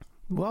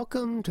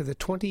Welcome to the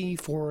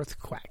 24th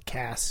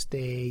Quackcast,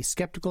 a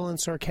skeptical and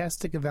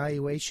sarcastic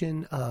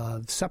evaluation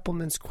of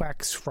supplements,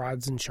 quacks,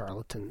 frauds, and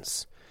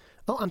charlatans.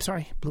 Oh, I'm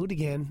sorry, blew it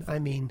again. I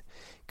mean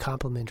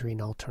complementary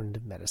and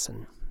alternative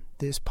medicine.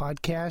 This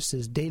podcast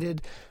is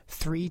dated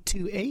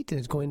 3/28 and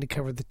is going to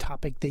cover the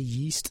topic, the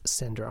yeast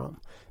syndrome.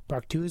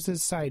 Brought to you as a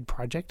side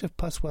project of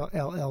Puswell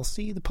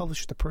LLC, the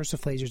publisher of the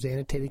Persiflager's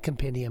annotated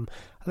compendium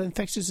of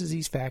infectious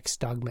disease facts,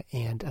 dogma,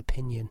 and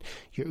opinion.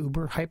 Your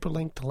uber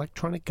hyperlinked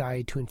electronic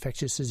guide to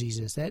infectious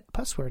diseases at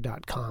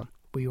pusware.com,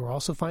 where you will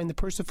also find the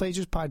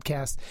Persiflager's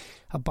podcast,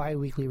 a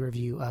bi-weekly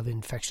review of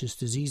infectious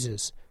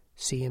diseases,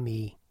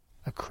 CME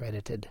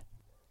accredited.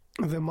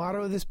 The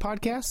motto of this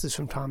podcast is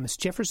from Thomas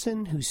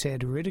Jefferson, who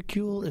said,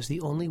 "Ridicule is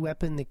the only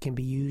weapon that can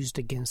be used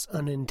against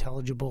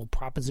unintelligible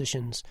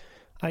propositions.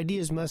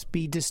 Ideas must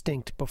be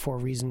distinct before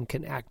reason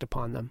can act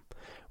upon them."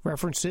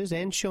 References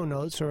and show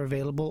notes are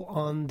available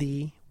on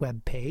the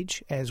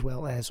webpage, as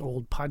well as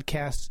old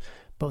podcasts,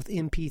 both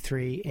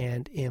MP3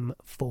 and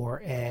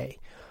M4A.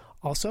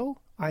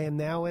 Also, I am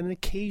now an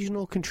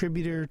occasional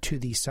contributor to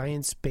the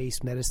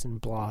Science-Based Medicine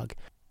blog,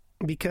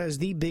 because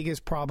the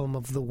biggest problem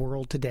of the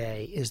world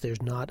today is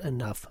there's not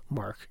enough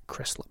Mark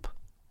Crislip.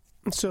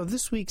 So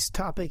this week's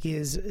topic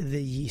is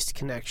the yeast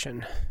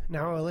connection.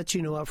 Now I'll let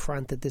you know up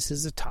front that this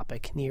is a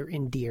topic near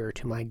and dear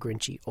to my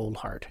grinchy old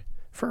heart.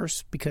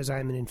 First, because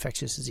I'm an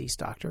infectious disease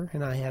doctor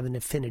and I have an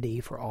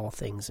affinity for all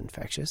things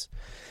infectious.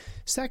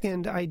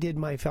 Second, I did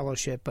my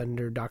fellowship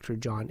under Dr.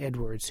 John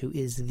Edwards, who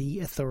is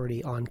the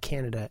authority on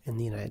Canada in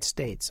the United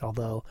States,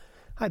 although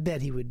I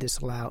bet he would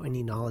disallow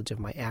any knowledge of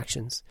my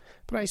actions.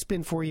 But I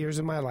spent 4 years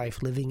of my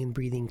life living and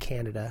breathing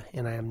Canada,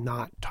 and I am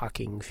not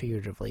talking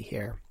figuratively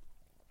here.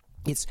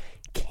 It's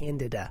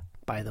Candida,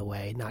 by the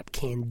way, not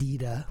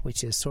Candida,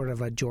 which is sort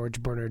of a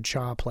George Bernard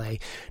Shaw play,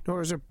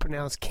 nor is it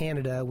pronounced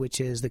Canada,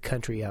 which is the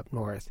country up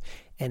north.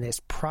 And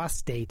it's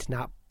prostate,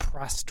 not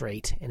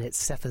prostrate, and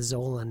it's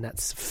cefazolin, not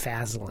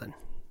cefazolin.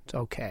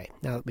 Okay,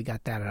 now that we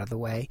got that out of the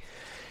way,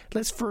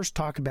 let's first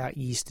talk about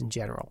yeast in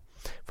general.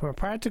 From a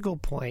practical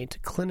point,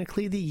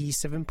 clinically the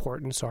yeasts of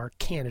importance are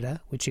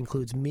Candida, which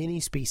includes many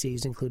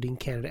species, including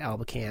Candida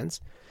albicans.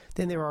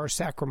 Then there are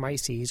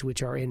Saccharomyces,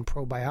 which are in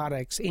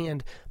probiotics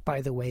and,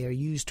 by the way, are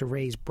used to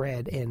raise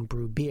bread and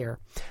brew beer.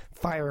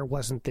 Fire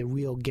wasn't the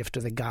real gift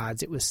of the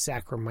gods, it was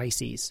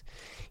Saccharomyces.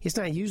 It's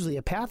not usually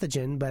a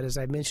pathogen, but as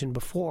I mentioned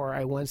before,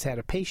 I once had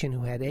a patient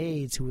who had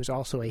AIDS who was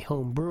also a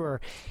home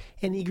brewer,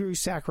 and he grew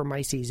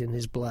Saccharomyces in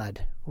his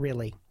blood.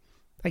 Really.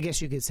 I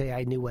guess you could say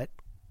I knew what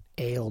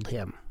ailed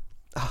him.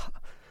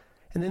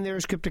 And then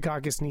there's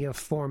Cryptococcus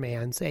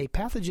neoformans, a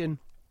pathogen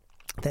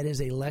that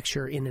is a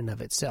lecture in and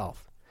of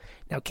itself.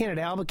 Now,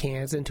 Candida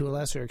albicans, and to a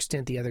lesser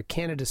extent the other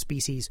Candida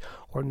species,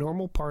 are a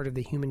normal part of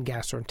the human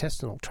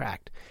gastrointestinal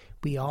tract.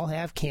 We all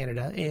have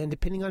Candida, and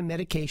depending on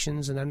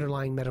medications and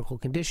underlying medical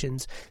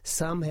conditions,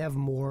 some have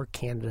more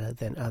Candida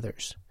than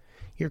others.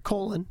 Your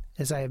colon,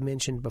 as I have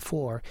mentioned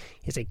before,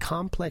 is a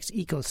complex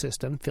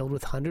ecosystem filled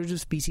with hundreds of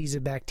species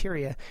of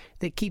bacteria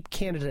that keep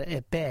Candida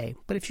at bay.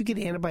 But if you get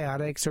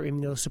antibiotics or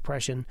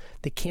immunosuppression,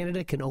 the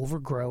Candida can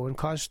overgrow and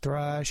cause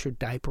thrush or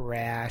diaper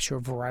rash or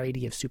a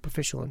variety of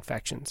superficial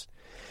infections.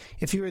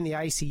 If you're in the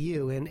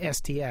ICU and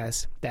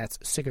STS, that's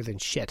sicker than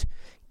shit,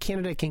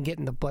 Candida can get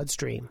in the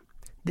bloodstream.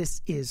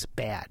 This is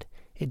bad.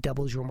 It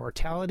doubles your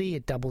mortality,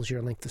 it doubles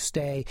your length of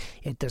stay,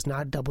 it does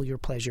not double your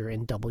pleasure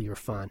and double your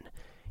fun.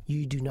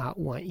 You do not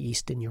want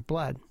yeast in your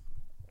blood.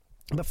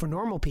 But for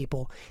normal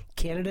people,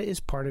 Candida is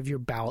part of your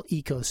bowel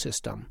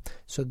ecosystem.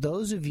 So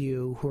those of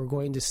you who are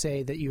going to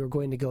say that you are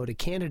going to go to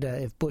Canada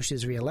if Bush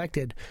is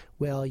reelected,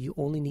 well, you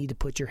only need to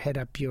put your head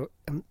up your...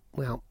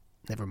 well,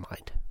 never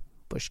mind.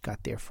 Bush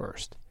got there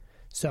first.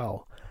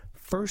 So,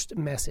 first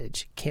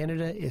message,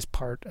 Canada is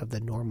part of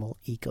the normal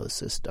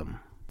ecosystem.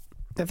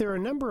 Now, there are a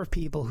number of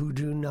people who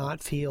do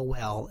not feel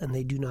well, and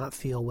they do not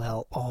feel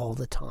well all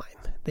the time.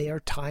 They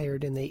are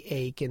tired, and they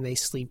ache, and they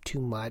sleep too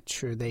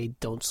much, or they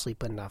don't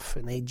sleep enough,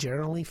 and they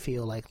generally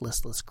feel like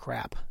listless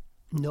crap.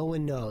 No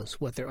one knows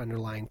what their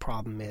underlying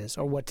problem is,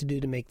 or what to do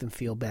to make them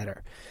feel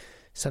better.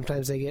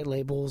 Sometimes they get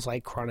labels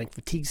like chronic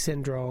fatigue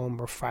syndrome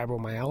or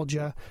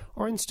fibromyalgia,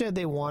 or instead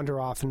they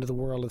wander off into the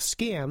world of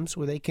scams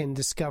where they can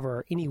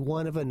discover any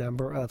one of a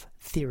number of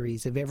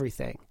theories of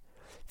everything.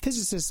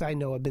 Physicists I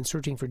know have been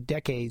searching for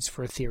decades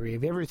for a theory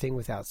of everything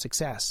without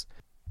success.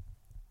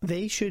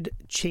 They should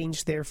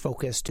change their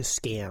focus to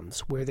scams,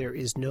 where there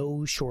is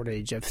no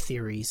shortage of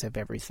theories of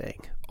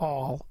everything.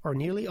 All, or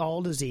nearly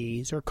all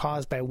disease, are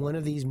caused by one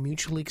of these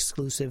mutually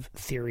exclusive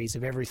theories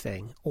of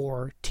everything,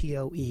 or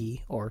TOE,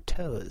 or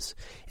TOEs.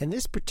 And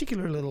this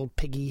particular little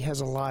piggy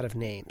has a lot of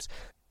names.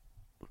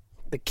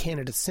 The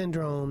Candida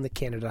syndrome, the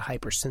Candida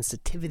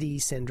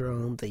hypersensitivity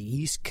syndrome, the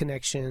yeast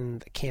connection,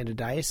 the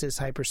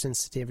candidiasis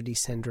hypersensitivity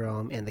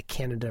syndrome, and the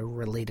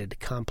Candida-related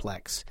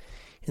complex.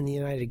 In the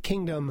United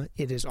Kingdom,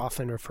 it is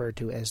often referred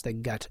to as the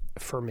gut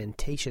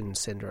fermentation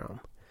syndrome.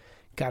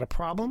 Got a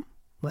problem?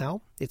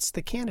 Well, it's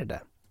the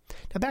Candida.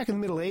 Now, back in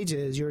the Middle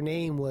Ages, your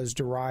name was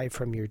derived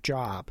from your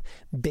job.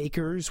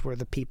 Bakers were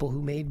the people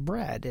who made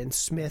bread, and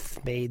Smith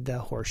made the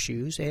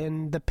horseshoes,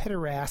 and the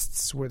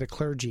pederasts were the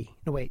clergy.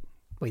 No, wait,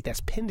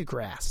 that's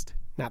Pendergast,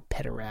 not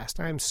pederast.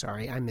 I'm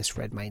sorry, I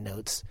misread my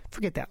notes.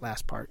 Forget that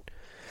last part.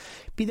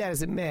 Be that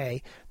as it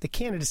may, the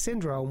Canada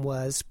syndrome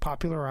was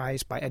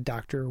popularized by a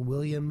Dr.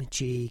 William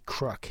G.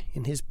 Crook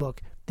in his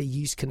book, The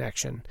Yeast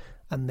Connection,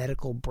 A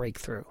Medical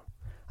Breakthrough.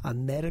 A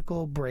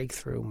medical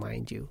breakthrough,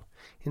 mind you.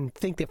 And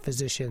think that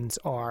physicians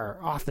are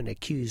often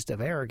accused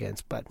of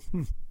arrogance, but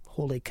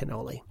holy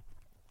cannoli.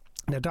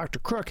 Now, Dr.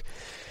 Crook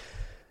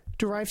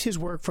derived his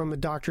work from a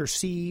Dr.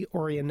 C.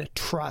 Orion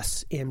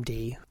Truss,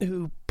 MD,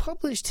 who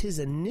published his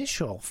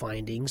initial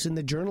findings in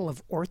the Journal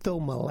of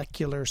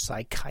Orthomolecular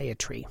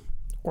Psychiatry.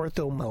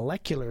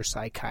 Orthomolecular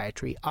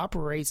psychiatry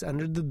operates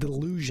under the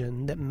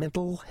delusion that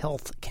mental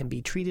health can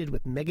be treated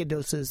with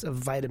megadoses of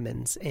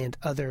vitamins and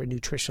other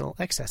nutritional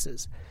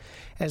excesses.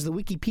 As the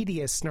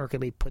Wikipedia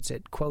snarkily puts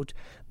it, quote,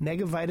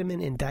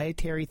 megavitamin and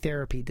dietary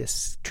therapy to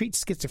treat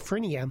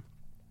schizophrenia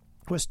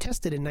was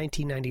tested in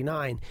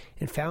 1999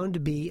 and found to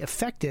be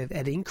effective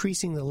at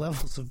increasing the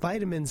levels of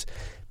vitamins,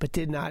 but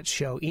did not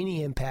show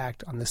any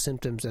impact on the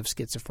symptoms of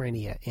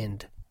schizophrenia,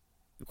 end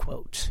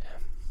quote.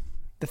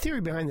 The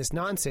theory behind this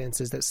nonsense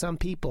is that some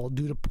people,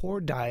 due to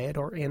poor diet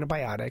or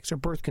antibiotics or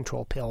birth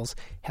control pills,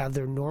 have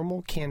their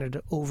normal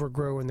candida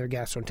overgrow in their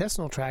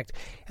gastrointestinal tract,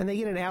 and they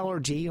get an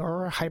allergy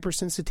or a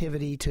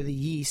hypersensitivity to the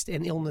yeast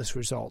and illness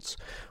results.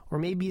 Or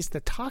maybe it's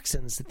the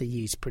toxins that the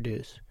yeast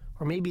produce.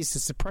 Or maybe it's the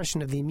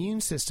suppression of the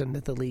immune system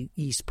that the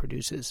yeast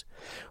produces.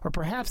 Or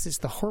perhaps it's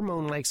the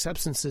hormone-like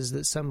substances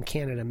that some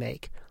candida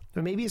make.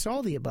 Or maybe it's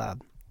all the above.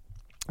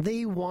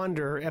 They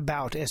wander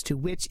about as to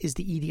which is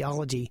the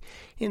etiology,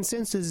 and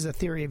since this is a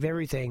theory of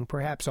everything,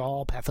 perhaps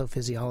all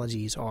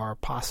pathophysiologies are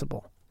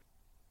possible.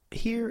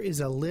 Here is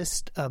a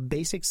list of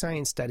basic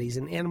science studies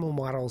and animal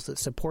models that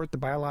support the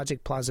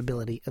biologic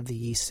plausibility of the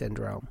yeast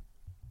syndrome.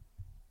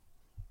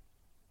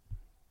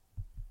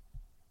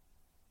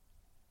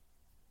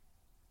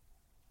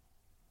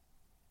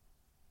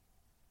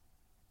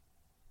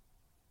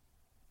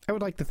 I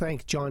would like to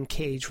thank John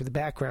Cage for the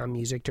background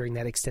music during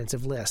that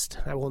extensive list.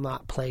 I will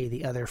not play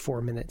the other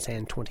 4 minutes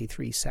and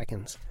 23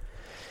 seconds.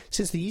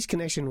 Since the Yeast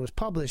Connection was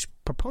published,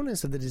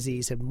 proponents of the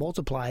disease have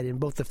multiplied in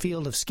both the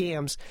field of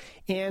scams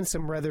and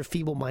some rather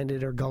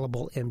feeble-minded or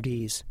gullible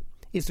MDs.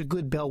 It's a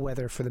good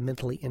bellwether for the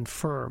mentally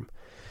infirm.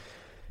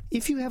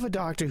 If you have a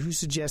doctor who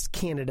suggests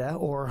Candida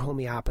or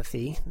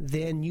homeopathy,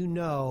 then you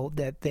know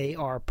that they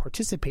are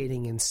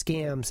participating in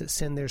scams that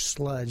send their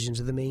sludge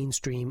into the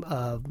mainstream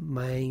of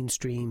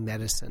mainstream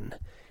medicine.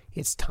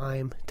 It's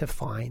time to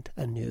find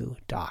a new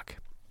doc.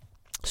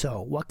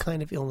 So, what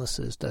kind of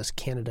illnesses does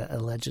Candida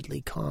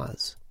allegedly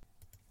cause?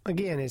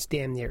 Again, it's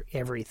damn near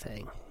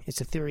everything.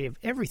 It's a theory of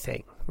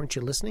everything. Weren't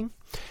you listening?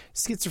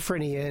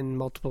 Schizophrenia and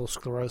multiple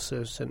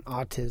sclerosis and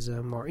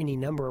autism or any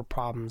number of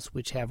problems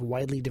which have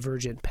widely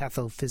divergent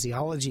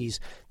pathophysiologies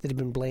that have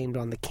been blamed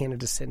on the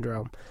Candida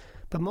syndrome,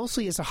 but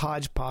mostly as a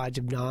hodgepodge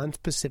of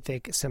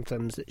non-specific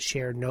symptoms that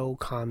share no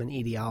common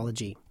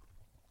etiology.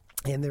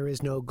 And there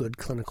is no good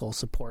clinical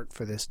support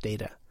for this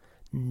data.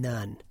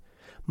 None.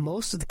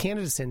 Most of the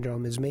Candida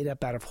syndrome is made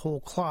up out of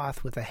whole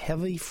cloth with a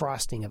heavy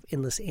frosting of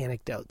endless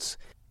anecdotes.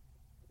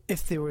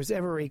 If there was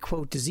ever a,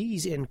 quote,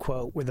 disease, end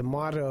quote, where the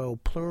motto,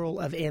 plural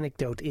of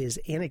anecdote, is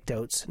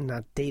anecdotes,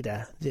 not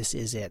data, this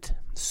is it.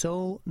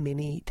 So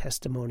many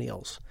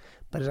testimonials.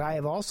 But as I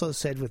have also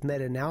said with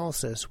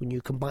meta-analysis, when you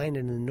combine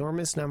an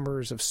enormous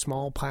numbers of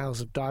small piles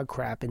of dog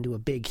crap into a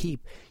big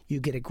heap, you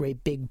get a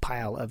great big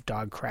pile of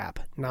dog crap,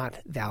 not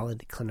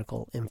valid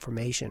clinical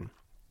information.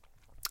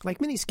 Like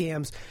many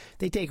scams,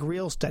 they take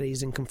real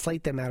studies and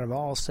conflate them out of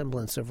all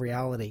semblance of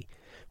reality.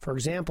 For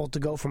example, to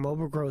go from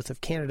overgrowth of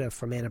Candida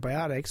from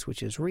antibiotics,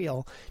 which is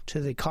real, to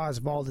the cause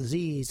of all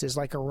disease is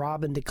like a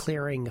robin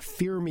declaring,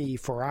 "Fear me,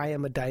 for I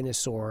am a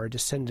dinosaur, a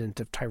descendant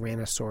of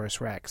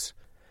Tyrannosaurus rex."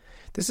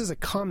 This is a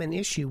common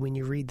issue when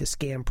you read the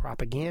scam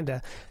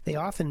propaganda. They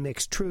often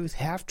mix truth,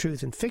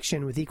 half-truth, and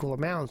fiction with equal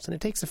amounts, and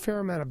it takes a fair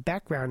amount of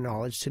background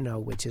knowledge to know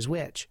which is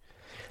which.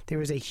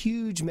 There is a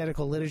huge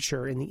medical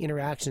literature in the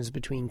interactions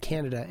between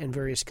Candida and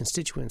various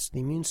constituents of the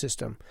immune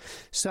system.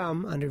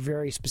 Some, under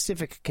very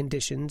specific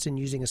conditions and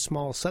using a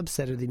small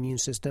subset of the immune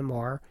system,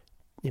 are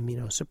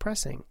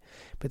immunosuppressing.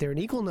 But there are an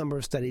equal number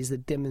of studies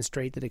that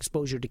demonstrate that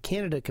exposure to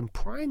Candida can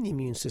prime the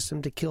immune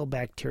system to kill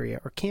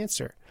bacteria or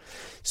cancer.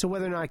 So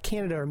whether or not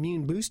Candida are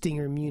immune boosting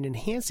or immune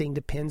enhancing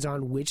depends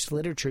on which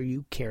literature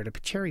you care to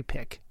cherry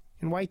pick.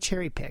 And why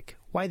cherry pick?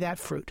 Why that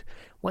fruit?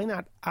 Why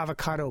not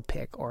avocado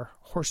pick or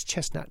horse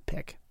chestnut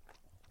pick?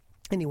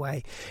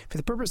 Anyway, for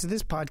the purpose of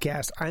this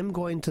podcast, I'm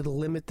going to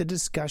limit the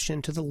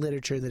discussion to the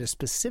literature that is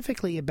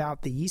specifically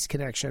about the Yeast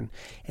Connection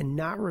and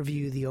not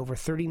review the over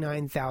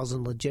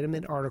 39,000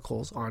 legitimate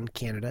articles on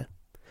Candida.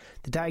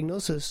 The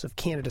diagnosis of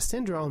Candida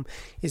syndrome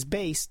is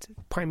based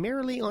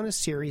primarily on a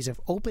series of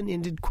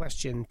open-ended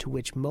questions to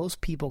which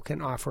most people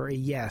can offer a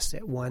yes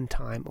at one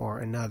time or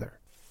another.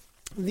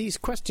 These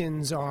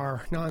questions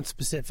are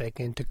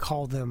nonspecific, and to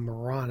call them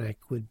moronic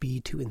would be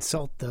to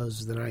insult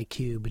those with an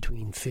IQ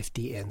between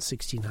 50 and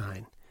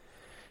 69.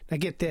 Now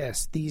get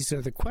this, these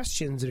are the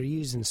questions that are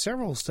used in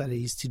several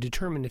studies to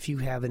determine if you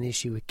have an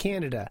issue with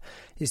Canada.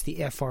 It's the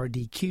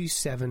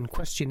FRDQ7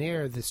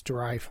 questionnaire that's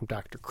derived from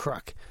Dr.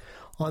 Crook.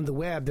 On the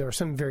web, there are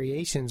some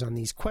variations on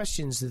these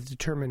questions that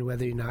determine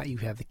whether or not you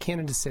have the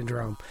Canada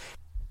syndrome.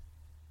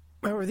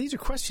 However, these are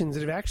questions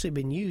that have actually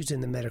been used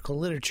in the medical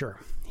literature.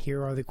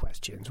 Here are the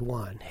questions.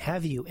 1.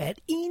 Have you at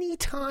any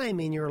time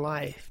in your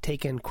life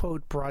taken,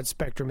 quote,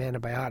 broad-spectrum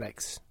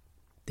antibiotics?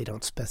 They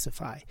don't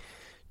specify.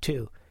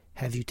 2.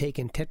 Have you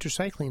taken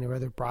tetracycline or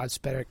other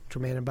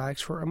broad-spectrum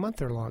antibiotics for a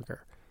month or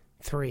longer?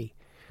 3.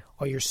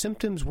 Are your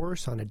symptoms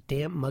worse on a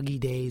damp, muggy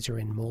days or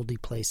in moldy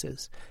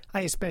places?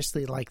 I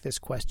especially like this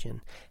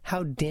question.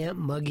 How damp,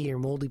 muggy, or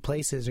moldy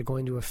places are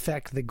going to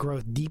affect the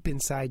growth deep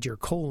inside your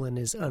colon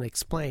is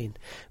unexplained.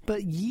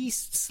 But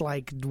yeasts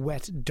like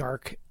wet,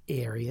 dark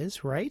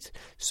areas, right?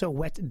 So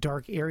wet,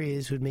 dark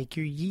areas would make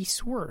your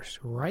yeast worse,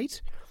 right?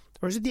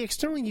 Or is it the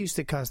external use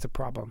that caused the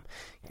problem?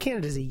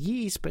 Canada is a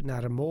yeast, but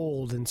not a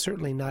mold, and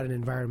certainly not an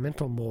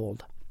environmental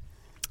mold.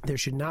 There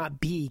should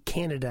not be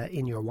Canada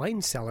in your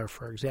wine cellar,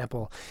 for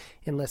example,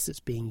 unless it's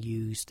being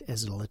used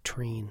as a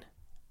latrine.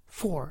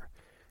 4.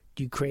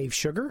 Do you crave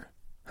sugar?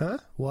 Huh?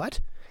 What?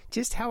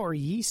 Just how are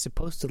yeast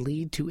supposed to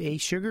lead to a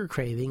sugar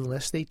craving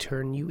lest they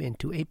turn you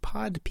into a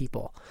pod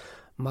people?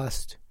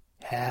 Must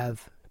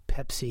have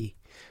Pepsi.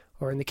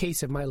 Or in the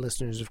case of my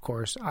listeners, of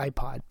course,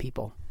 iPod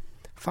people.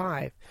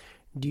 5.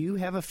 Do you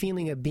have a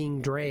feeling of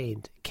being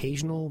drained?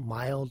 Occasional,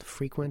 mild,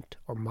 frequent,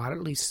 or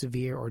moderately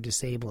severe or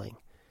disabling?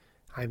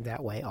 I'm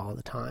that way all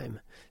the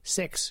time.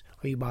 6.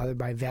 Are you bothered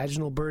by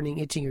vaginal burning,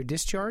 itching, or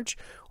discharge?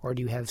 Or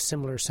do you have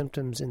similar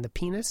symptoms in the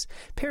penis?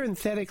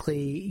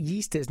 Parenthetically,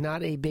 yeast is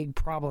not a big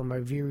problem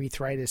of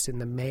urethritis in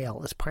the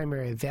male. It's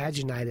primary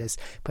vaginitis,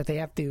 but they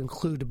have to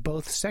include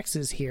both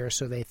sexes here,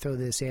 so they throw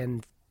this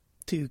in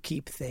to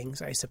keep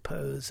things, I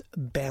suppose,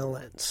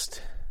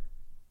 balanced.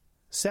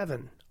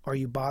 7. Are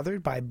you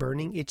bothered by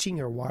burning,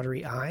 itching, or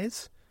watery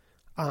eyes?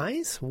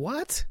 Eyes?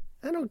 What?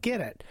 I don't get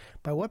it.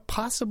 By what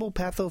possible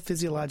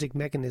pathophysiologic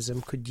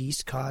mechanism could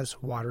yeast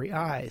cause watery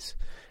eyes?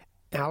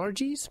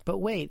 Allergies? But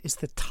wait, it's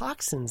the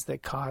toxins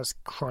that cause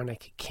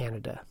chronic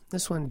Candida.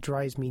 This one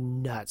drives me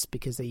nuts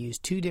because they use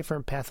two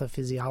different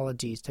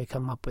pathophysiologies to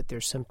come up with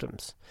their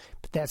symptoms.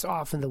 But that's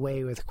often the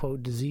way with,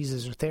 quote,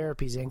 diseases or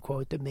therapies, end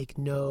quote, that make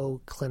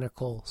no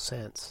clinical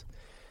sense.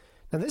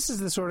 Now, this is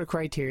the sort of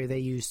criteria they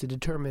use to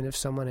determine if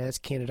someone has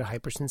Candida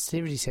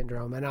hypersensitivity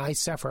syndrome, and I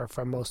suffer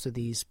from most of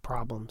these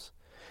problems.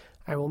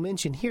 I will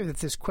mention here that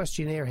this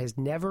questionnaire has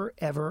never,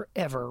 ever,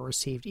 ever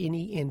received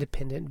any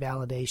independent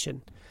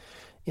validation.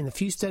 In the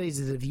few studies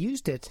that have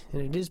used it,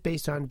 and it is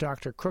based on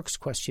Dr. Crook's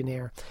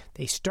questionnaire,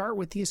 they start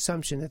with the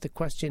assumption that the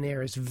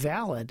questionnaire is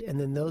valid, and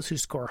then those who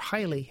score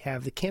highly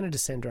have the Candida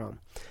syndrome.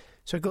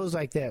 So it goes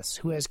like this.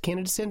 Who has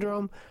Candida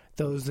syndrome?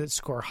 Those that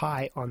score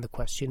high on the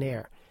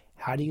questionnaire.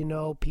 How do you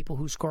know people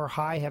who score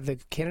high have the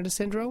Candida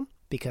syndrome?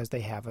 Because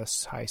they have a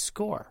high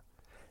score.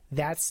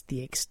 That's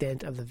the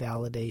extent of the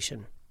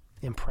validation.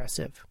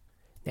 Impressive.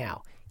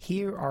 Now,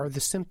 here are the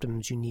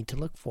symptoms you need to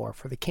look for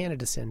the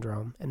Candida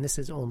syndrome, and this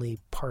is only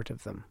part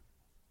of them.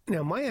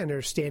 Now, my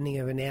understanding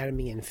of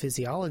anatomy and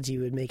physiology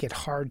would make it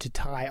hard to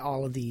tie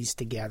all of these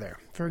together.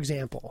 For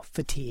example,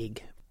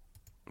 fatigue,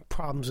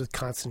 problems with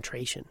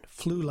concentration,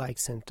 flu-like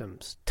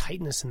symptoms,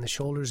 tightness in the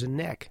shoulders and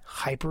neck,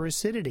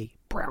 hyperacidity,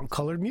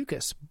 brown-colored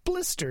mucus,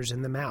 blisters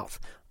in the mouth,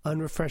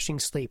 unrefreshing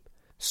sleep,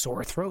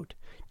 sore throat,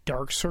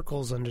 dark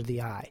circles under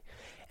the eye,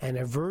 an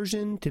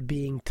aversion to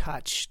being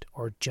touched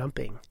or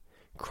jumping,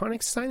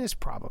 chronic sinus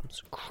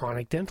problems,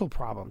 chronic dental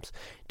problems,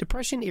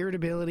 depression,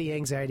 irritability,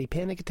 anxiety,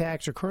 panic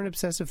attacks, recurrent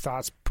obsessive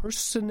thoughts,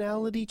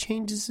 personality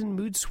changes and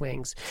mood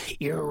swings,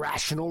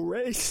 irrational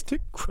rage to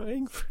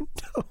crying for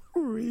no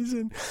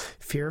reason,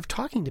 fear of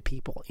talking to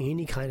people,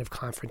 any kind of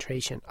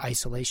confrontation,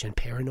 isolation,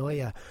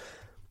 paranoia.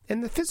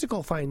 And the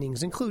physical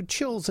findings include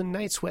chills and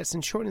night sweats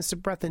and shortness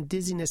of breath and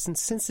dizziness and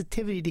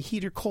sensitivity to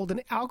heat or cold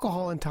and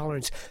alcohol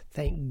intolerance.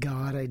 Thank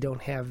God I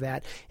don't have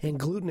that. And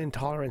gluten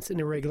intolerance and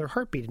irregular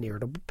heartbeat and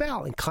irritable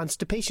bowel and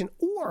constipation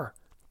or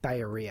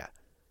diarrhea.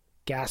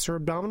 Gas or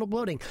abdominal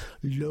bloating.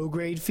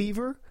 Low-grade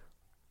fever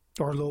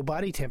or low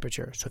body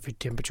temperature. So if your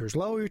temperature is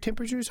low or your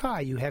temperature is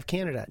high, you have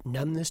Candida.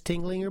 Numbness,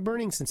 tingling, or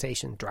burning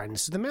sensation.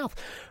 Dryness of the mouth.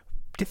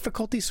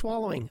 Difficulty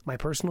swallowing. My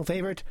personal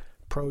favorite,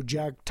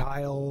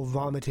 projectile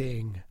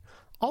vomiting.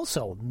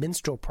 Also,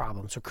 menstrual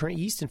problems, recurrent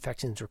yeast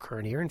infections,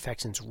 recurrent ear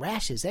infections,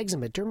 rashes,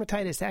 eczema,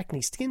 dermatitis,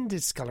 acne, skin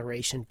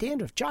discoloration,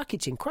 dandruff, jock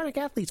itching, chronic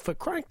athlete's foot,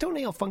 chronic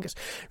toenail fungus,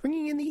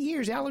 ringing in the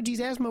ears, allergies,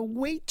 asthma,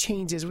 weight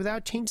changes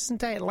without changes in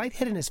diet,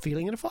 lightheadedness,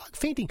 feeling in a fog,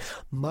 fainting,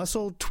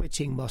 muscle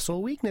twitching,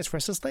 muscle weakness,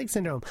 restless leg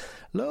syndrome,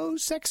 low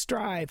sex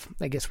drive.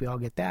 I guess we all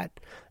get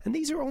that. And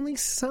these are only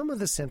some of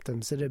the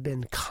symptoms that have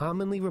been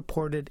commonly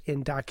reported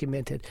and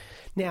documented.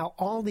 Now,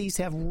 all these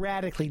have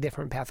radically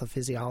different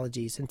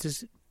pathophysiologies,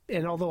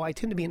 and although I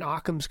tend to be an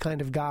Occam's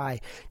kind of guy,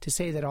 to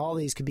say that all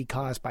these could be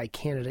caused by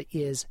Candida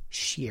is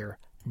sheer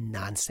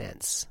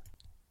nonsense.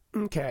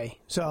 Okay,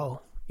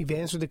 so you've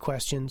answered the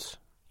questions.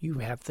 You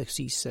have the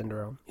yeast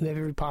syndrome. You have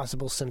every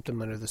possible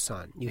symptom under the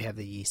sun. You have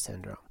the yeast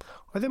syndrome.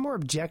 Are there more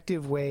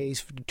objective ways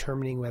for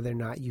determining whether or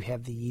not you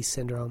have the yeast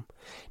syndrome?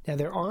 Now,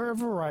 there are a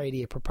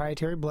variety of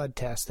proprietary blood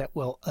tests that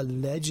will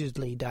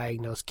allegedly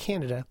diagnose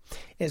Candida,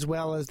 as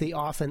well as the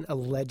often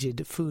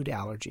alleged food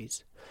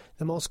allergies.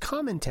 The most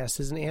common test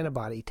is an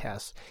antibody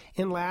test,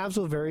 and labs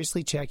will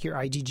variously check your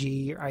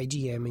IgG, your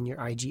IgM, and your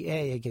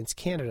IgA against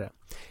Candida.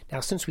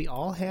 Now, since we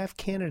all have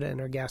Candida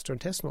in our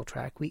gastrointestinal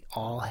tract, we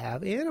all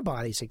have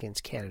antibodies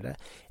against Candida.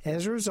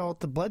 As a result,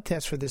 the blood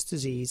test for this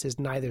disease is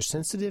neither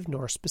sensitive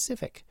nor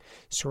specific.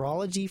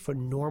 Serology for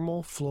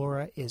normal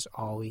flora is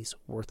always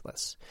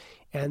worthless,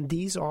 and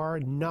these are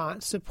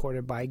not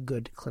supported by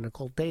good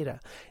clinical data.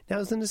 Now,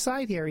 as an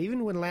aside here,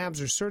 even when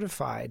labs are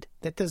certified,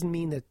 that doesn't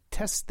mean the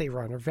tests they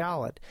run are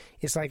valid.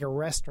 It's like a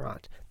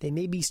restaurant. They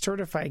may be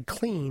certified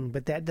clean,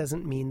 but that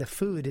doesn't mean the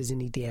food is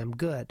any damn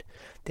good.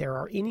 There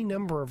are any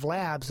number of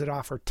labs that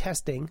offer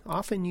testing,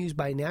 often used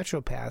by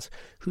naturopaths,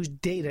 whose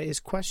data is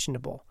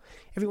questionable.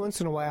 Every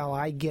once in a while,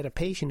 I get a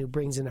patient who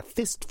brings in a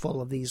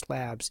fistful of these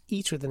labs,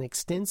 each with an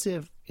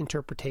extensive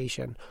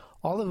interpretation,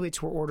 all of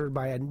which were ordered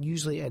by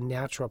usually a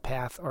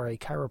naturopath or a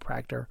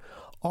chiropractor,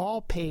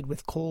 all paid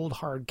with cold,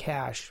 hard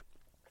cash,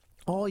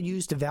 all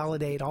used to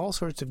validate all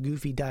sorts of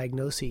goofy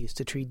diagnoses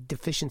to treat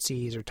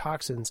deficiencies or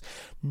toxins,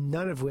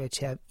 none of which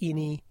have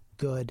any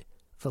good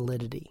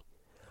validity.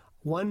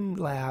 One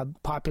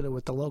lab, popular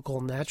with the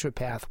local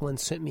naturopath,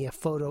 once sent me a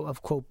photo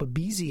of, quote,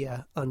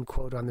 babesia,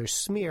 unquote, on their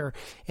smear,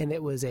 and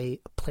it was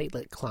a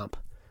platelet clump.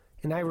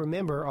 And I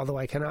remember, although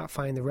I cannot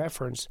find the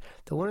reference,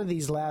 that one of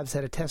these labs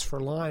had a test for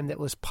Lyme that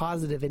was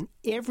positive in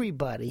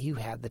everybody who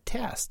had the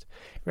test.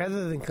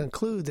 Rather than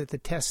conclude that the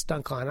test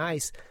stunk on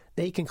ice,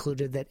 they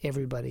concluded that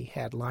everybody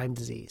had Lyme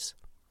disease.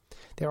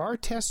 There are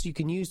tests you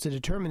can use to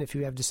determine if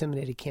you have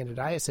disseminated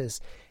candidiasis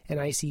and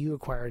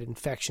ICU-acquired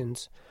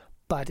infections,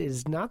 but it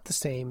is not the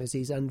same as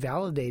these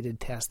unvalidated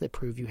tests that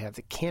prove you have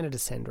the Candida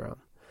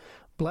syndrome.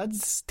 Blood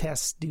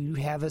tests do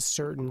have a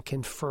certain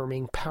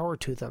confirming power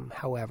to them,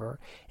 however,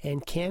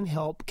 and can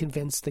help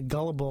convince the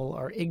gullible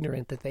or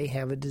ignorant that they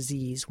have a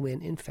disease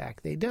when, in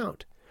fact, they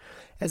don't.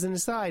 As an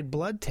aside,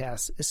 blood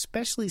tests,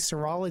 especially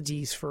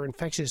serologies for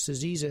infectious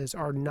diseases,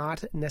 are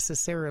not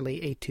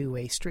necessarily a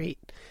two-way street.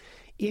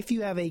 If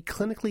you have a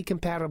clinically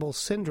compatible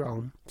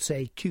syndrome,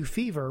 say Q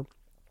fever,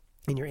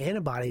 and your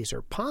antibodies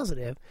are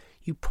positive,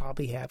 you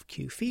probably have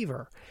Q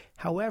fever.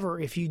 However,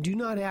 if you do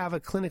not have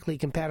a clinically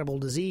compatible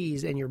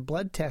disease and your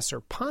blood tests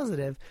are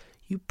positive,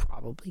 you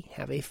probably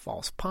have a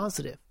false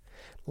positive.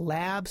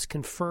 Labs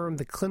confirm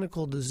the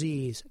clinical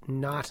disease,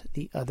 not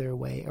the other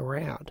way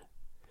around.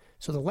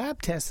 So the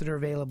lab tests that are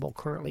available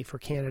currently for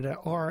Candida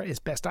are, as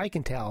best I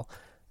can tell,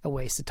 a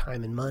waste of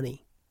time and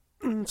money.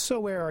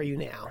 So where are you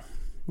now?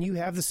 You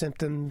have the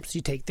symptoms,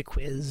 you take the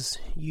quiz,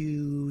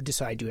 you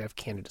decide you have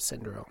Candida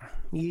syndrome.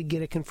 You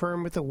get it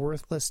confirmed with a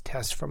worthless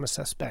test from a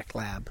suspect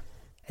lab,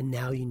 and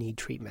now you need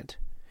treatment.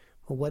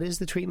 Well, what is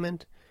the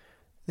treatment?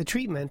 The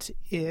treatment,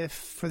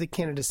 for the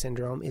Candida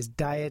syndrome, is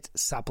diet,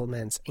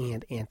 supplements,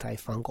 and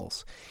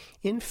antifungals.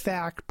 In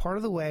fact, part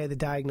of the way the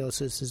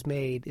diagnosis is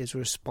made is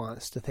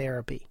response to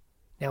therapy.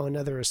 Now,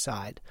 another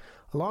aside.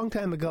 A long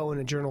time ago in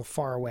a journal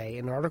far away,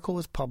 an article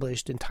was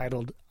published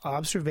entitled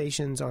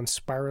Observations on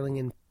Spiraling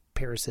and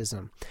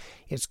Parasitism,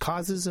 its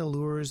causes,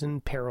 allures,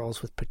 and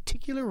perils with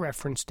particular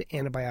reference to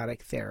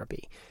antibiotic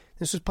therapy.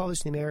 This was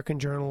published in the American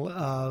Journal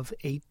of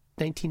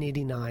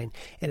 1989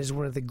 and is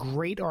one of the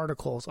great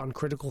articles on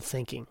critical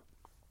thinking.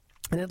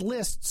 And it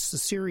lists a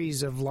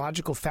series of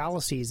logical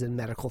fallacies in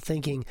medical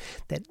thinking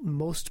that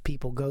most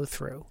people go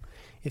through.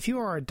 If you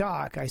are a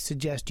doc, I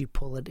suggest you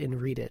pull it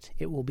and read it.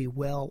 It will be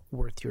well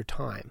worth your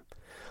time.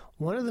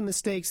 One of the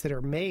mistakes that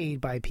are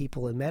made by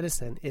people in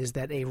medicine is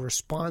that a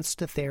response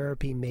to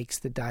therapy makes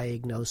the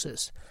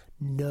diagnosis.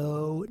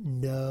 No,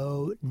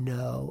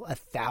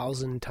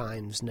 1,000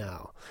 times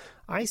no.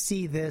 I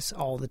see this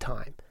all the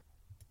time.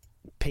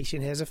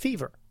 Patient has a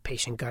fever.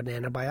 Patient got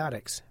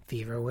antibiotics.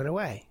 Fever went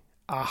away.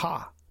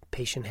 Aha!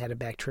 Patient had a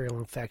bacterial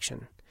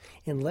infection.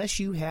 Unless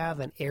you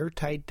have an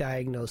airtight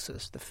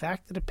diagnosis, the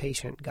fact that a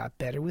patient got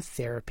better with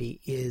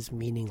therapy is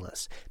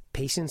meaningless.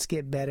 Patients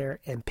get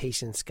better and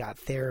patients got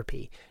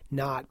therapy,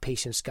 not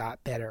patients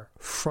got better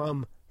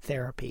from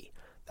therapy.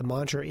 The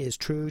mantra is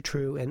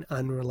true, and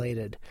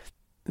unrelated.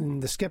 In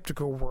the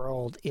skeptical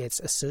world,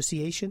 it's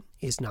association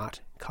is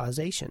not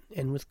causation,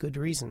 and with good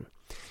reason.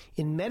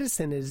 In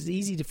medicine, it is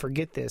easy to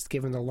forget this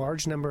given the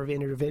large number of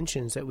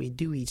interventions that we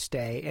do each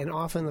day and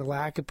often the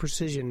lack of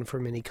precision for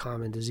many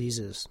common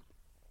diseases.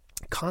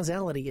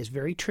 Causality is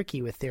very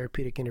tricky with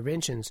therapeutic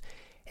interventions,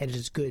 and it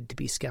is good to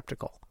be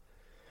skeptical.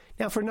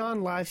 Now, for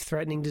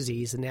non-life-threatening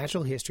disease, the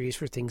natural history is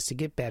for things to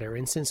get better,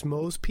 and since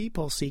most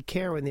people seek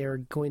care when they are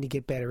going to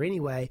get better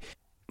anyway,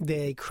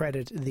 they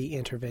credit the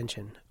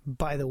intervention.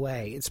 By the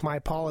way, it's my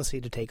policy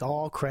to take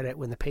all credit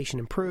when the patient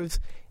improves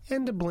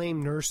and to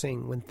blame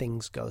nursing when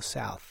things go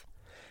south.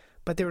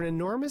 But there are an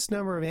enormous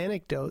number of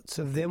anecdotes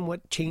of them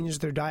what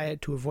changed their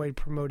diet to avoid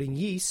promoting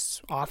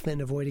yeasts,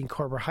 often avoiding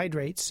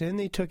carbohydrates, and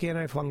they took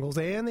antifungals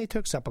and they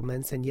took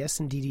supplements, and yes,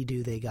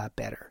 indeedy-do, they got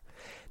better.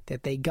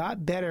 That they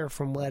got better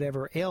from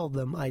whatever ailed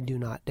them, I do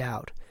not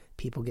doubt.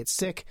 People get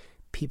sick,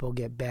 people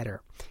get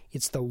better.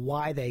 It's the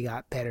why they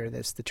got better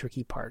that's the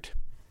tricky part.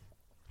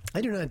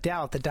 I do not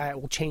doubt the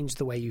diet will change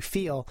the way you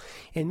feel,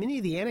 and many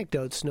of the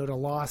anecdotes note a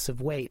loss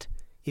of weight.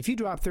 If you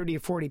drop 30 or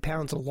 40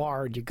 pounds of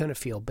lard, you're going to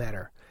feel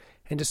better.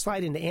 And to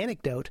slide into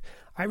anecdote,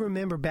 I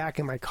remember back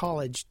in my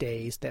college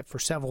days that for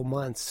several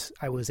months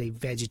I was a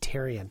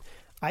vegetarian.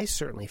 I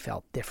certainly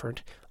felt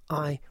different.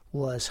 I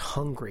was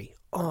hungry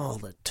all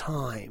the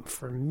time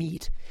for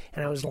meat,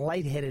 and I was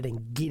lightheaded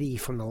and giddy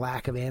from the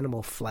lack of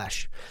animal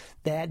flesh.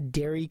 That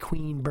Dairy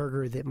Queen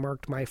burger that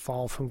marked my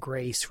fall from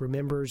grace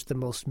remembers the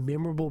most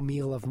memorable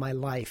meal of my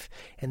life,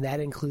 and that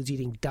includes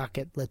eating duck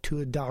at La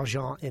Tour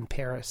d'Argent in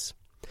Paris.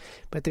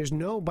 But there's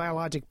no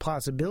biologic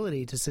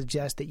plausibility to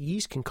suggest that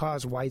yeast can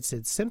cause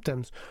Whitehead's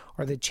symptoms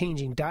or that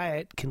changing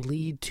diet can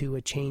lead to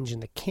a change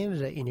in the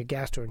candida in your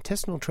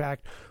gastrointestinal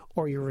tract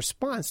or your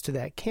response to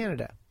that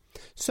candida.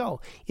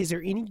 So, is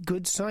there any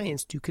good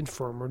science to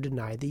confirm or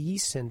deny the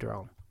yeast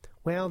syndrome?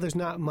 Well, there's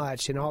not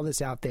much, and all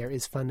that's out there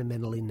is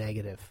fundamentally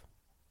negative.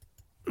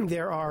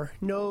 There are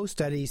no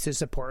studies to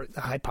support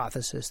the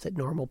hypothesis that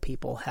normal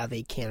people have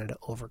a candida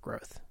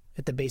overgrowth.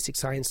 At the basic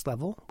science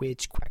level,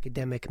 which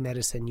academic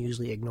medicine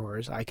usually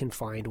ignores, I can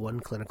find one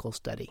clinical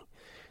study.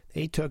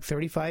 They took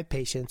 35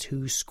 patients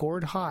who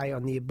scored high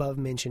on the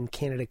above-mentioned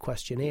Candida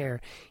questionnaire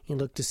and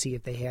looked to see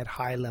if they had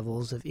high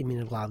levels of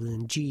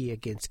immunoglobulin G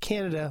against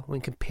Candida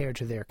when compared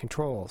to their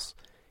controls.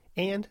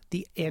 And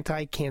the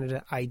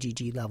anti-Candida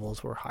IgG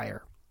levels were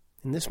higher.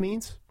 And this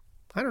means?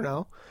 I don't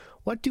know.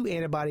 What do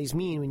antibodies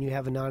mean when you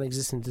have a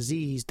non-existent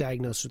disease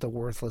diagnosed with a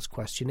worthless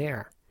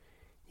questionnaire?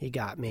 You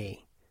got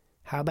me.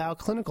 How about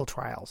clinical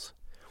trials?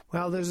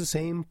 Well, there's the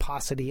same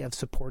paucity of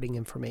supporting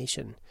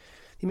information.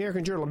 The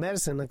American Journal of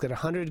Medicine looked at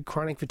 100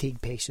 chronic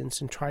fatigue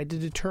patients and tried to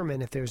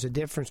determine if there's a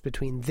difference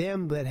between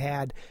them that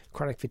had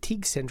chronic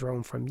fatigue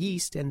syndrome from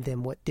yeast and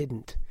them what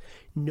didn't.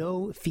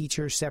 No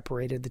feature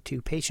separated the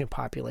two patient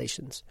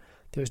populations.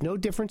 There was no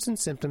difference in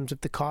symptoms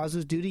if the cause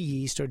was due to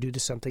yeast or due to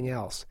something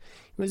else.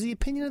 It was the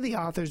opinion of the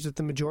authors that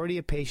the majority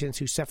of patients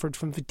who suffered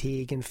from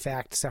fatigue, in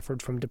fact,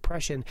 suffered from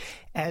depression,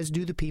 as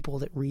do the people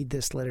that read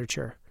this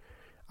literature.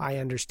 I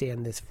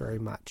understand this very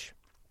much.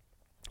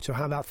 So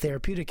how about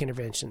therapeutic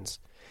interventions?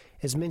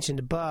 As mentioned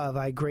above,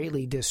 I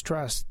greatly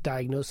distrust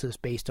diagnosis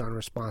based on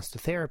response to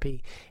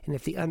therapy, and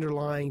if the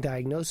underlying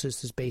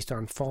diagnosis is based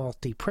on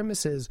faulty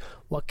premises,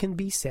 what can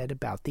be said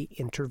about the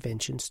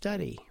intervention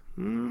study?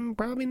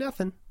 Probably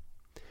nothing.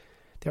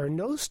 There are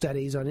no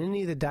studies on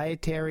any of the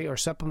dietary or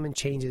supplement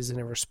changes in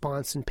a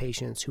response in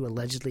patients who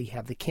allegedly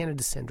have the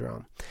Candida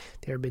syndrome.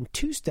 There have been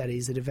 2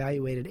 studies that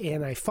evaluated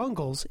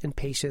antifungals in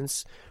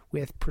patients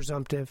with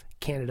presumptive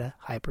Candida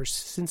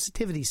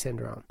hypersensitivity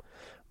syndrome.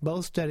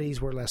 Both studies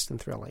were less than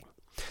thrilling.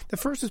 The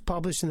first was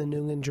published in the New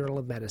England Journal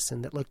of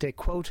Medicine that looked at,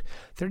 quote,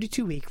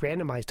 32-week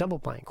randomized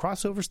double-blind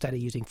crossover study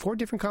using 4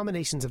 different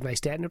combinations of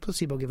nystatin or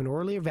placebo given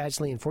orally or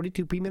vaginally in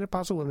 42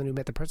 premenopausal women who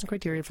met the present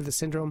criteria for the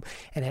syndrome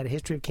and had a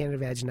history of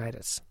Candida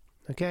vaginitis.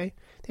 Okay?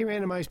 They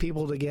randomized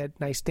people to get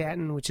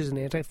nystatin, which is an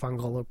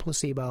antifungal, or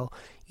placebo,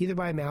 either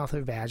by mouth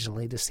or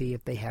vaginally to see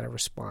if they had a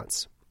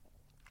response.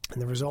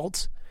 And the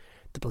results?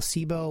 The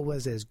placebo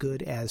was as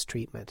good as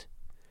treatment.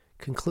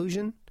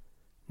 Conclusion?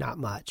 Not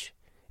much.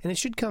 And it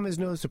should come as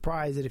no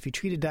surprise that if you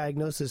treat a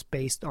diagnosis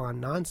based on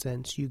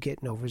nonsense, you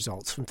get no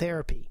results from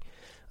therapy.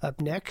 Up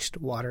next,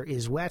 water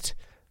is wet,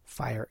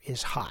 fire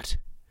is hot.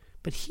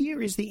 But here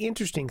is the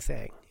interesting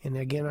thing, and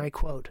again I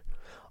quote,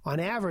 on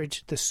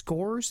average, the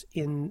scores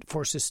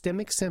for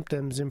systemic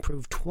symptoms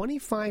improved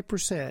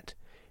 25%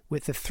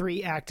 with the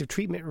 3 active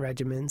treatment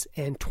regimens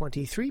and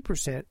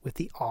 23% with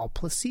the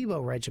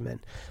all-placebo regimen,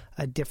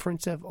 a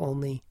difference of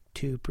only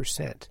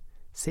 2%.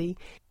 See?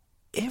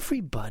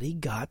 Everybody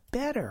got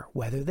better,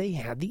 whether they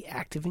had the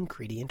active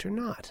ingredient or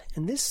not.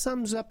 And this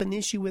sums up an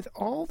issue with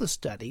all the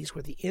studies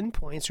where the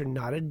endpoints are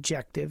not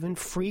objective and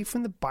free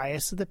from the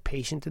bias of the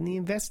patient and the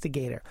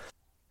investigator.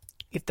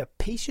 If the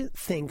patient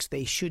thinks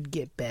they should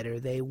get better,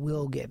 they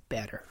will get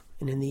better.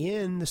 And in the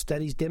end, the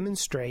studies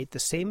demonstrate the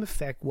same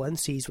effect one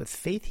sees with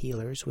faith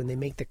healers when they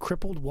make the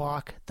crippled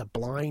walk, the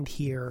blind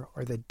hear,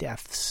 or the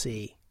deaf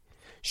see.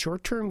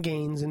 Short-term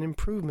gains and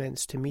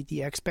improvements to meet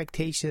the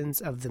expectations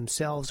of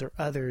themselves or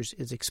others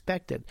is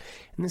expected.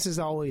 And this is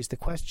always the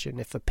question.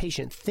 If a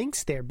patient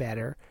thinks they're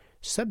better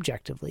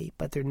subjectively,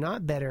 but they're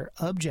not better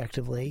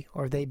objectively,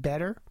 are they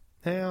better?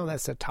 Well,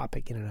 that's a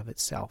topic in and of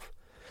itself.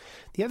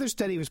 The other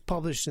study was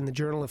published in the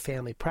Journal of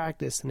Family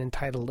Practice and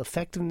entitled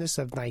Effectiveness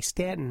of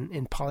Nystatin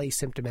in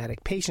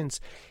Polysymptomatic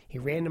Patients, a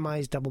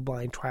randomized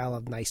double-blind trial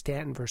of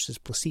nystatin versus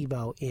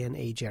placebo in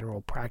a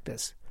general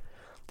practice.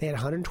 They had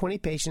 120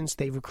 patients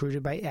they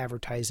recruited by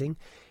advertising,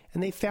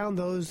 and they found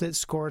those that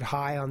scored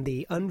high on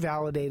the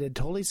unvalidated,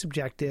 totally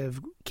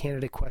subjective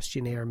Candida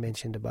questionnaire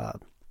mentioned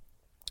above.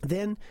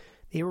 Then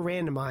They were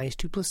randomized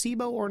to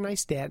placebo or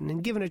nystatin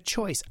and given a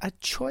choice,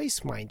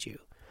 mind you,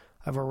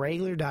 of a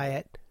regular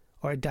diet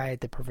or a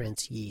diet that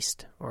prevents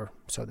yeast, or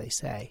so they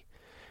say.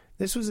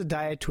 This was a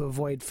diet to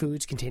avoid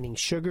foods containing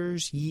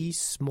sugars,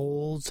 yeasts,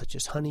 molds such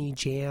as honey,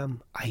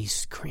 jam,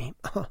 ice cream,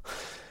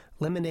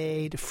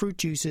 lemonade, fruit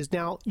juices.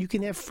 Now, you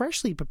can have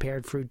freshly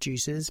prepared fruit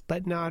juices,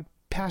 but not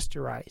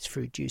pasteurized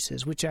fruit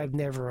juices, which I've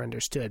never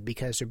understood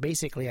because they're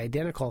basically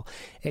identical,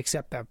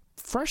 except the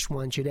fresh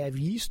one should have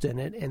yeast in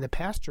it and the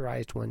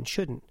pasteurized one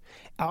shouldn't.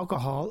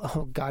 Alcohol,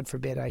 oh, God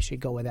forbid I should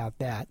go without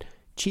that.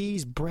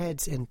 Cheese,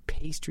 breads, and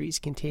pastries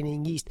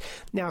containing yeast.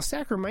 Now,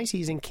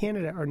 Saccharomyces in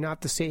Canada are not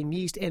the same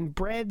yeast, and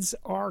breads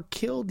are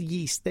killed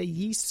yeast. The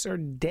yeasts are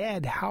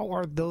dead. How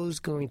are those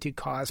going to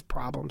cause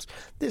problems?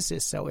 This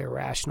is so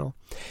irrational.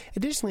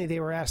 Additionally,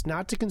 they were asked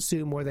not to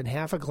consume more than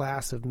half a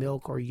glass of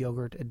milk or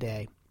yogurt a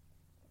day.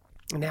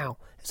 Now,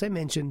 as I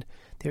mentioned,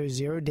 there is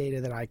zero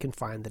data that I can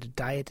find that a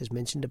diet as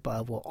mentioned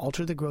above will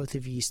alter the growth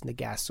of yeast in the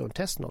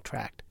gastrointestinal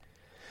tract.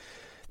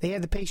 They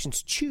had the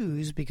patients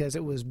choose because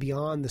it was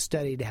beyond the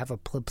study to have a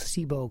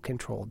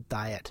placebo-controlled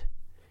diet.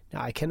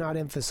 Now, I cannot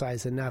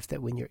emphasize enough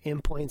that when your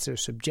endpoints are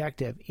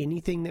subjective,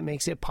 anything that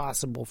makes it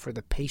possible for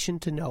the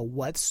patient to know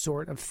what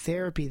sort of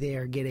therapy they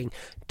are getting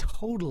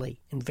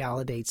totally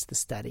invalidates the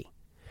study.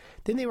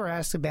 Then they were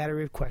asked a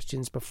battery of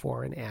questions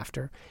before and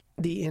after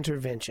the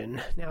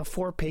intervention. Now,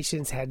 4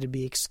 patients had to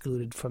be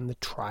excluded from the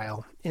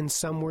trial, and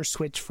some were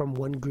switched from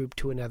one group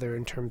to another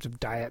in terms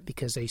of diet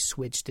because they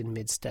switched in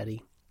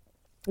mid-study.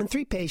 And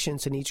 3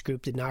 patients in each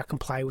group did not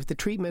comply with the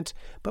treatment,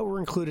 but were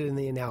included in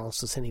the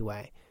analysis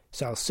anyway.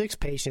 So 6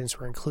 patients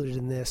were included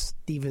in this,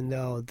 even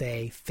though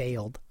they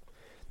failed.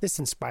 This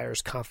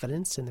inspires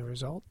confidence in the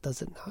result,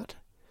 does it not?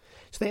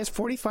 So they asked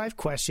 45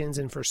 questions,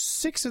 and for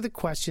 6 of the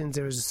questions,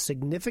 there was a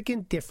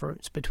significant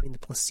difference between the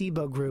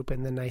placebo group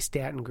and the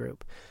nystatin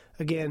group.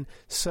 Again,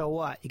 so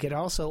what? You could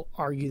also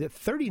argue that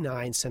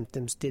 39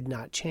 symptoms did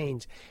not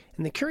change.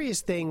 And the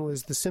curious thing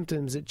was the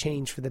symptoms that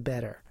changed for the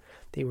better.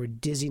 They were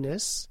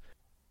dizziness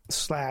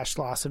 /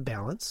 loss of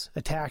balance,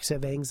 attacks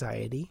of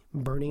anxiety,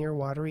 burning or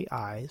watery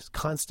eyes,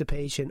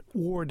 constipation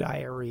or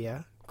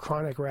diarrhea,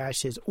 chronic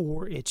rashes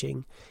or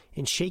itching,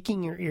 and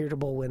shaking or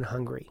irritable when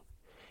hungry.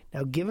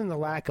 Now, given the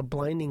lack of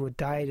blinding with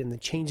diet and the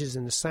changes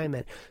in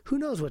assignment, who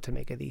knows what to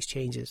make of these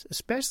changes,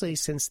 especially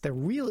since the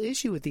real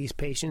issue with these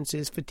patients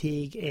is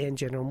fatigue and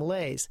general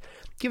malaise.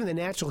 Given the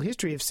natural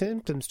history of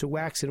symptoms to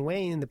wax and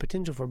wane and the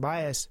potential for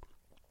bias,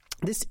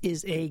 this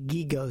is a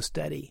GIGO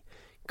study.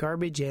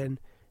 Garbage in,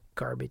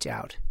 garbage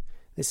out.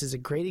 This is a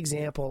great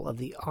example of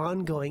the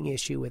ongoing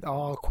issue with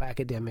all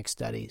quackademic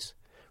studies,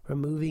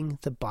 removing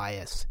the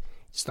bias.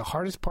 It's the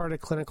hardest part of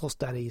clinical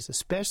studies,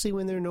 especially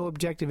when there are no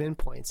objective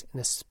endpoints,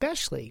 and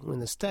especially when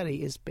the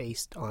study is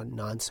based on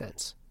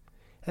nonsense.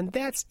 And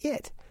that's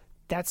it.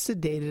 That's the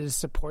data to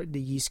support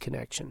the yeast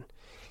connection.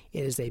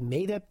 It is a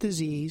made-up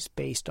disease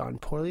based on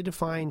poorly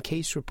defined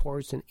case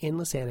reports and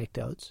endless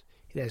anecdotes.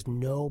 It has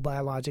no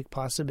biologic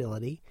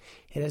possibility.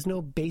 It has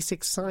no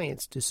basic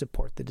science to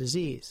support the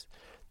disease.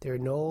 There are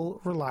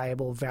no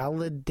reliable,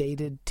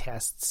 validated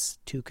tests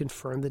to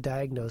confirm the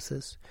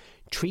diagnosis.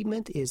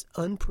 Treatment is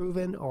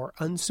unproven or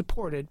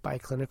unsupported by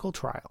clinical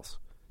trials.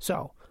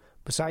 So,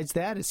 besides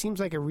that, it seems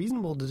like a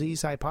reasonable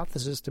disease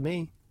hypothesis to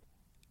me.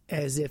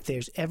 As if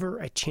there's ever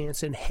a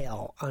chance in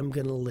hell I'm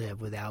going to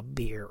live without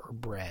beer or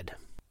bread.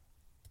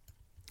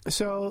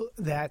 So,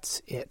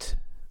 that's it.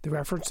 The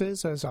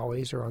references, as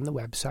always, are on the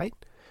website.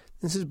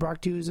 This is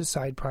brought to you as a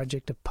side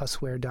project of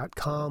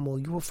Pussware.com, where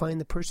you will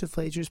find the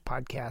Persiflagers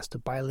podcast, a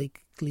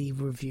bi-weekly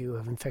review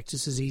of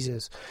infectious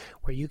diseases,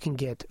 where you can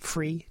get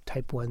free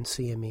Type 1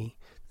 CME.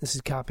 This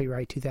is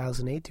copyright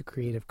 2008 to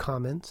Creative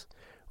Commons.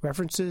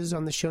 References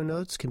on the show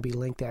notes can be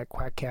linked at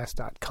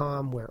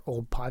quackcast.com, where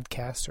old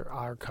podcasts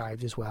are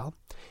archived as well.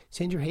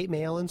 Send your hate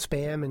mail and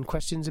spam and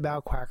questions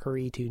about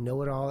quackery to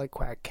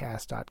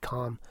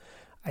knowitall@quackcast.com.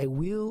 I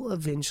will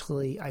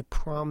eventually, I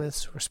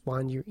promise,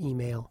 respond to your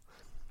email.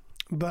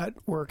 But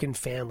work and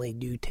family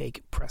do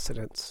take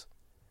precedence.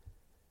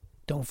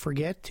 Don't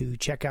forget to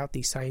check out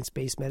the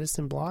Science-Based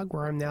Medicine blog,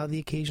 where I'm now the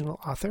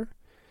occasional author.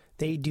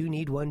 They do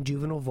need one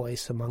juvenile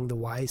voice among the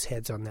wise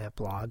heads on that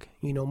blog.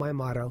 You know my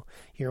motto,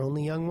 you're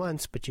only young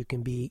once, but you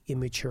can be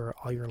immature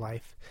all your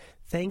life.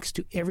 Thanks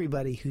to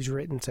everybody who's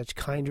written such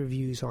kind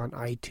reviews on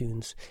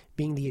iTunes.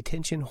 Being the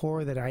attention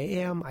whore that I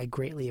am, I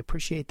greatly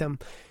appreciate them.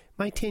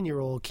 My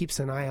 10-year-old keeps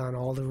an eye on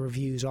all the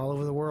reviews all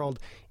over the world,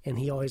 and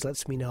he always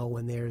lets me know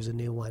when there's a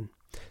new one.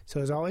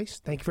 So as always,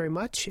 thank you very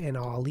much, and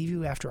I'll leave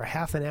you after a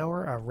half an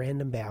hour of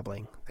random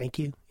babbling. Thank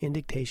you. In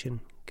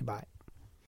dictation. Goodbye.